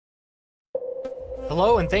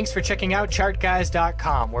Hello and thanks for checking out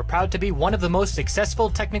ChartGuys.com. We're proud to be one of the most successful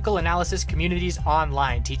technical analysis communities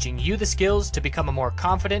online, teaching you the skills to become a more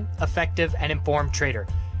confident, effective, and informed trader.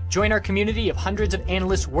 Join our community of hundreds of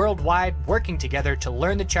analysts worldwide working together to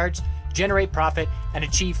learn the charts, generate profit, and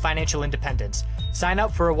achieve financial independence. Sign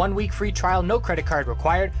up for a 1-week free trial, no credit card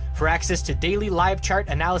required, for access to daily live chart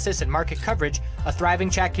analysis and market coverage, a thriving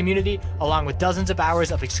chat community, along with dozens of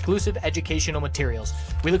hours of exclusive educational materials.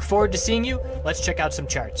 We look forward to seeing you. Let's check out some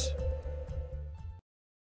charts.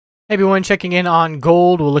 Hey everyone, checking in on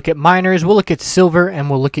gold. We'll look at miners, we'll look at silver, and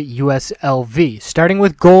we'll look at USLV. Starting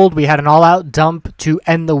with gold, we had an all-out dump to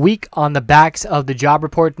end the week on the backs of the job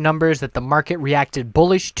report numbers that the market reacted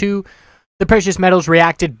bullish to. The precious metals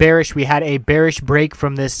reacted bearish. We had a bearish break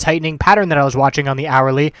from this tightening pattern that I was watching on the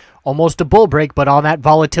hourly. Almost a bull break, but on that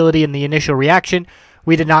volatility in the initial reaction,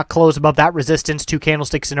 we did not close above that resistance. 2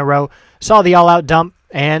 candlesticks in a row. Saw the all-out dump,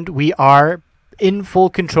 and we are in full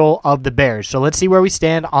control of the bears. So let's see where we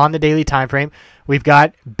stand on the daily time frame. We've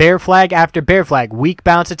got bear flag after bear flag. Weak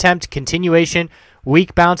bounce attempt, continuation.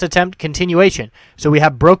 Weak bounce attempt, continuation. So we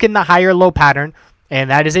have broken the higher low pattern. And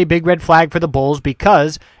that is a big red flag for the bulls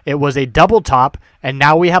because it was a double top, and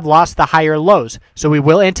now we have lost the higher lows. So we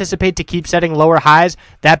will anticipate to keep setting lower highs.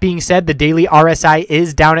 That being said, the daily RSI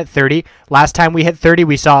is down at 30. Last time we hit 30,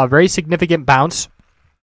 we saw a very significant bounce.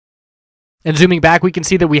 And zooming back, we can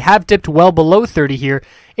see that we have dipped well below 30 here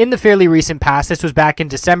in the fairly recent past. This was back in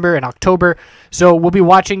December and October. So we'll be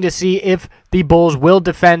watching to see if the bulls will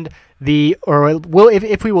defend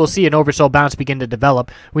if we will see an oversold bounce begin to develop.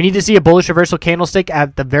 We need to see a bullish reversal candlestick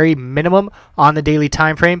at the very minimum on the daily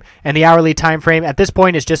time frame, and the hourly time frame at this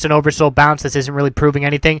point is just an oversold bounce. This isn't really proving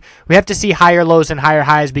anything. We have to see higher lows and higher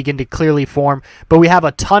highs begin to clearly form, but we have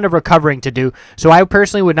a ton of recovering to do. So I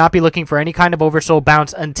personally would not be looking for any kind of oversold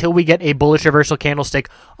bounce until we get a bullish reversal candlestick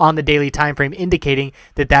on the daily time frame, indicating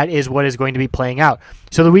that that is what is going to be playing out.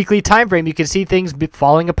 So the weekly time frame, you can see things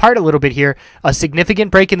falling apart a little bit here. A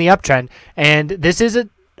significant break in the uptrend. And this is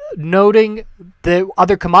noting the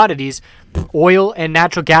other commodities. Oil and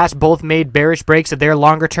natural gas both made bearish breaks of their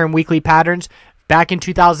longer-term weekly patterns. Back in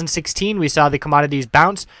 2016, we saw the commodities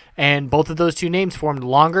bounce, and both of those two names formed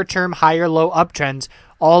longer-term higher-low uptrends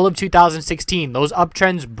all of 2016. Those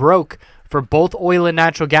uptrends broke for both oil and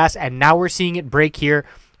natural gas, and now we're seeing it break here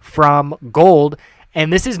from gold.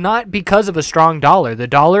 And this is not because of a strong dollar. The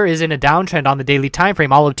dollar is in a downtrend on the daily time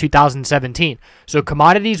frame all of 2017. So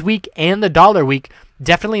commodities week and the dollar week,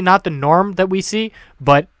 definitely not the norm that we see,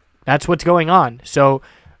 but that's what's going on. So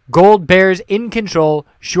gold bears in control,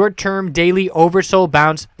 short-term daily oversold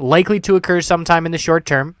bounce, likely to occur sometime in the short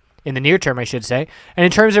term, in the near term, I should say. And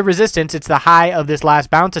in terms of resistance, it's the high of this last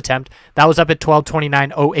bounce attempt. That was up at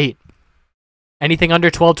 1229.08. Anything under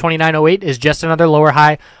 1229.08 is just another lower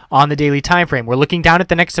high on the daily time frame. We're looking down at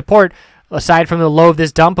the next support. Aside from the low of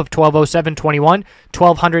this dump of 1207.21,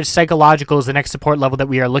 1200 psychological is the next support level that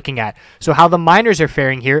we are looking at. So how the miners are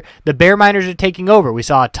faring here, the bear miners are taking over. We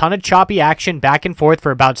saw a ton of choppy action back and forth for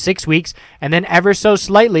about 6 weeks, and then ever so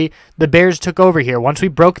slightly, the bears took over here. Once we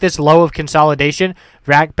broke this low of consolidation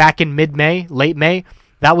back in mid-May, late May,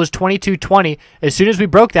 that was 22.20. As soon as we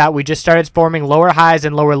broke that, we just started forming lower highs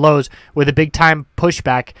and lower lows with a big time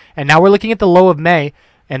pushback. And now we're looking at the low of May,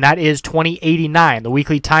 and that is 20.89. The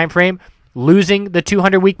weekly time frame, losing the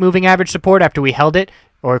 200-week moving average support after we held it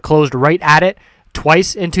or closed right at it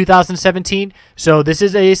twice in 2017. So this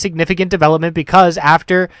is a significant development because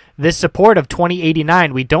after this support of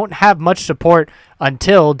 20.89, we don't have much support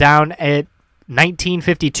until down at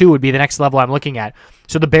 1952 would be the next level I'm looking at.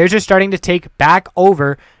 So the bears are starting to take back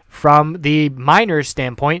over from the miners'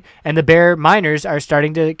 standpoint, and the bear miners are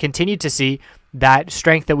starting to continue to see that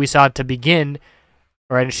strength that we saw to begin,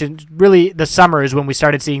 or really the summer is when we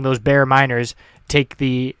started seeing those bear miners take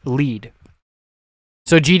the lead.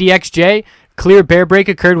 So GDXJ, clear bear break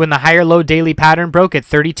occurred when the higher low daily pattern broke at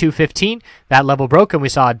 32.15. That level broke and we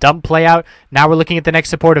saw a dump play out. Now we're looking at the next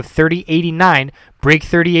support of 30.89. Break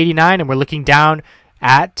 30.89 and we're looking down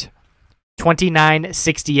at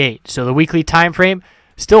 29.68. So the weekly time frame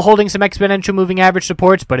still holding some exponential moving average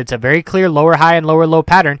supports, but it's a very clear lower high and lower low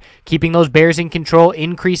pattern, keeping those bears in control,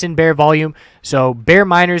 increase in bear volume. So bear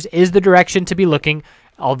miners is the direction to be looking.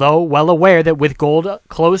 Although well aware that with gold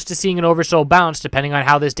close to seeing an oversold bounce, depending on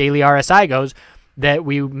how this daily RSI goes, that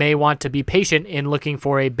we may want to be patient in looking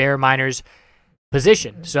for a bear miner's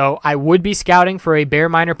position. So I would be scouting for a bear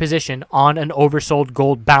miner position on an oversold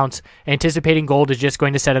gold bounce, anticipating gold is just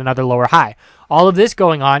going to set another lower high. All of this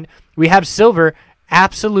going on, we have silver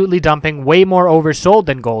absolutely dumping, way more oversold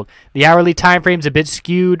than gold. The hourly time frame is a bit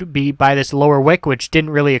skewed by this lower wick, which didn't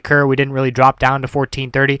really occur. We didn't really drop down to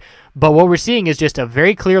 1430. But what we're seeing is just a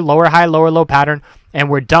very clear lower high, lower low pattern, and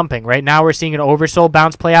we're dumping. Right now we're seeing an oversold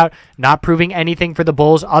bounce play out, not proving anything for the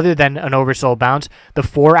bulls other than an oversold bounce. The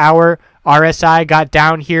 4-hour RSI got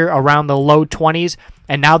down here around the low 20s,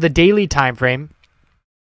 and now the daily time frame,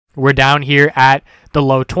 we're down here at the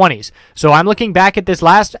low 20s. So I'm looking back at this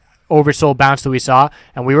last oversold bounce that we saw,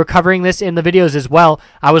 and we were covering this in the videos as well.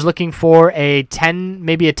 I was looking for a 10,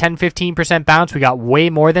 maybe a 10-15% bounce. We got way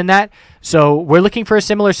more than that. So we're looking for a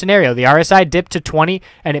similar scenario. The RSI dipped to 20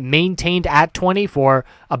 and it maintained at 20 for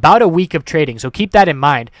about a week of trading. So keep that in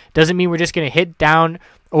mind. Doesn't mean we're just going to hit down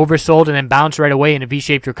oversold and then bounce right away in a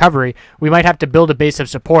V-shaped recovery. We might have to build a base of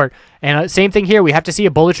support. And same thing here. We have to see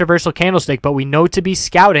a bullish reversal candlestick, but we know to be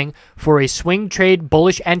scouting for a swing trade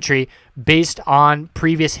bullish entry based on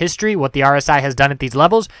previous history, what the RSI has done at these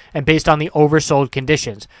levels, and based on the oversold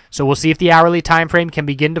conditions. So we'll see if the hourly time frame can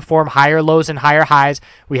begin to form higher lows and higher highs.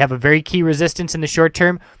 We have a very key resistance in the short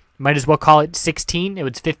term. Might as well call it 16. It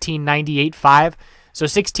was 1598.5. So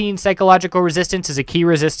 16 psychological resistance is a key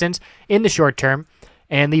resistance in the short term,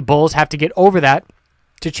 and the bulls have to get over that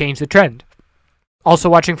to change the trend. Also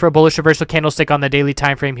watching for a bullish reversal candlestick on the daily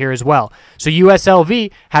time frame here as well. So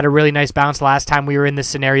USLV had a really nice bounce last time we were in this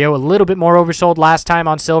scenario. A little bit more oversold last time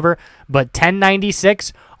on silver, but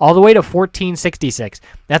 1096 all the way to 1466.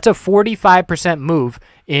 That's a 45% move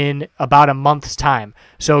in about a month's time.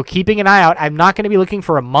 So keeping an eye out. I'm not going to be looking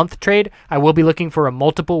for a month trade. I will be looking for a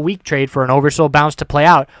multiple week trade for an oversold bounce to play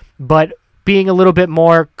out. But being a little bit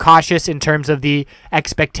more cautious in terms of the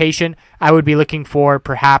expectation, I would be looking for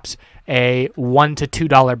perhaps a $1 to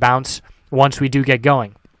 $2 bounce once we do get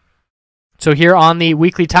going. So here on the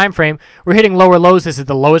weekly time frame, we're hitting lower lows. This is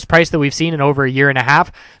the lowest price that we've seen in over a year and a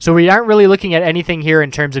half. So we aren't really looking at anything here in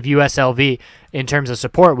terms of USLV in terms of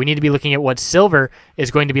support. We need to be looking at what silver is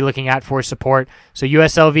going to be looking at for support. So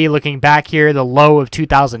USLV looking back here, the low of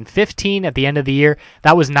 2015 at the end of the year,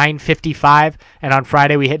 that was 955, and on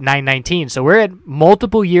Friday we hit 919. So we're at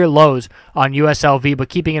multiple year lows on USLV, but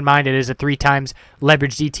keeping in mind it is a 3 times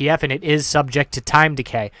leveraged ETF and it is subject to time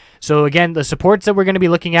decay. So again, the supports that we're going to be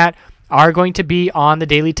looking at are going to be on the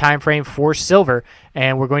daily time frame for silver,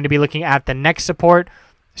 and we're going to be looking at the next support,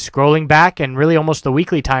 scrolling back, and really almost the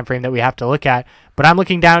weekly time frame that we have to look at. But I'm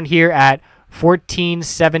looking down here at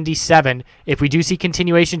 1477. If we do see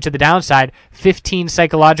continuation to the downside, 15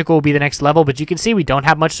 psychological will be the next level, but you can see we don't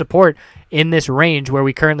have much support in this range where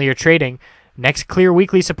we currently are trading. Next clear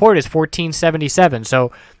weekly support is 1477,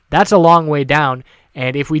 so that's a long way down.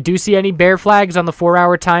 And if we do see any bear flags on the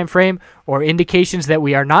 4-hour time frame or indications that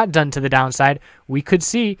we are not done to the downside, we could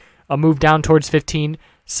see a move down towards 15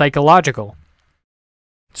 psychological.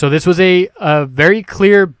 So this was a very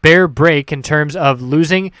clear bear break in terms of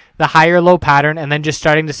losing the higher low pattern and then just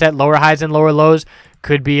starting to set lower highs and lower lows.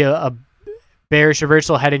 Could be a bearish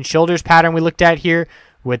reversal head and shoulders pattern we looked at here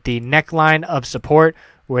with the neckline of support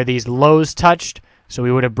where these lows touched. So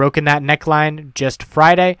we would have broken that neckline just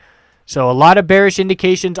Friday. So a lot of bearish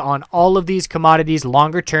indications on all of these commodities,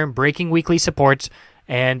 longer term, breaking weekly supports,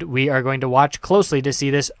 and we are going to watch closely to see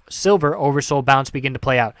this silver oversold bounce begin to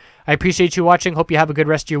play out. I appreciate you watching. Hope you have a good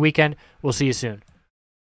rest of your weekend. We'll see you soon.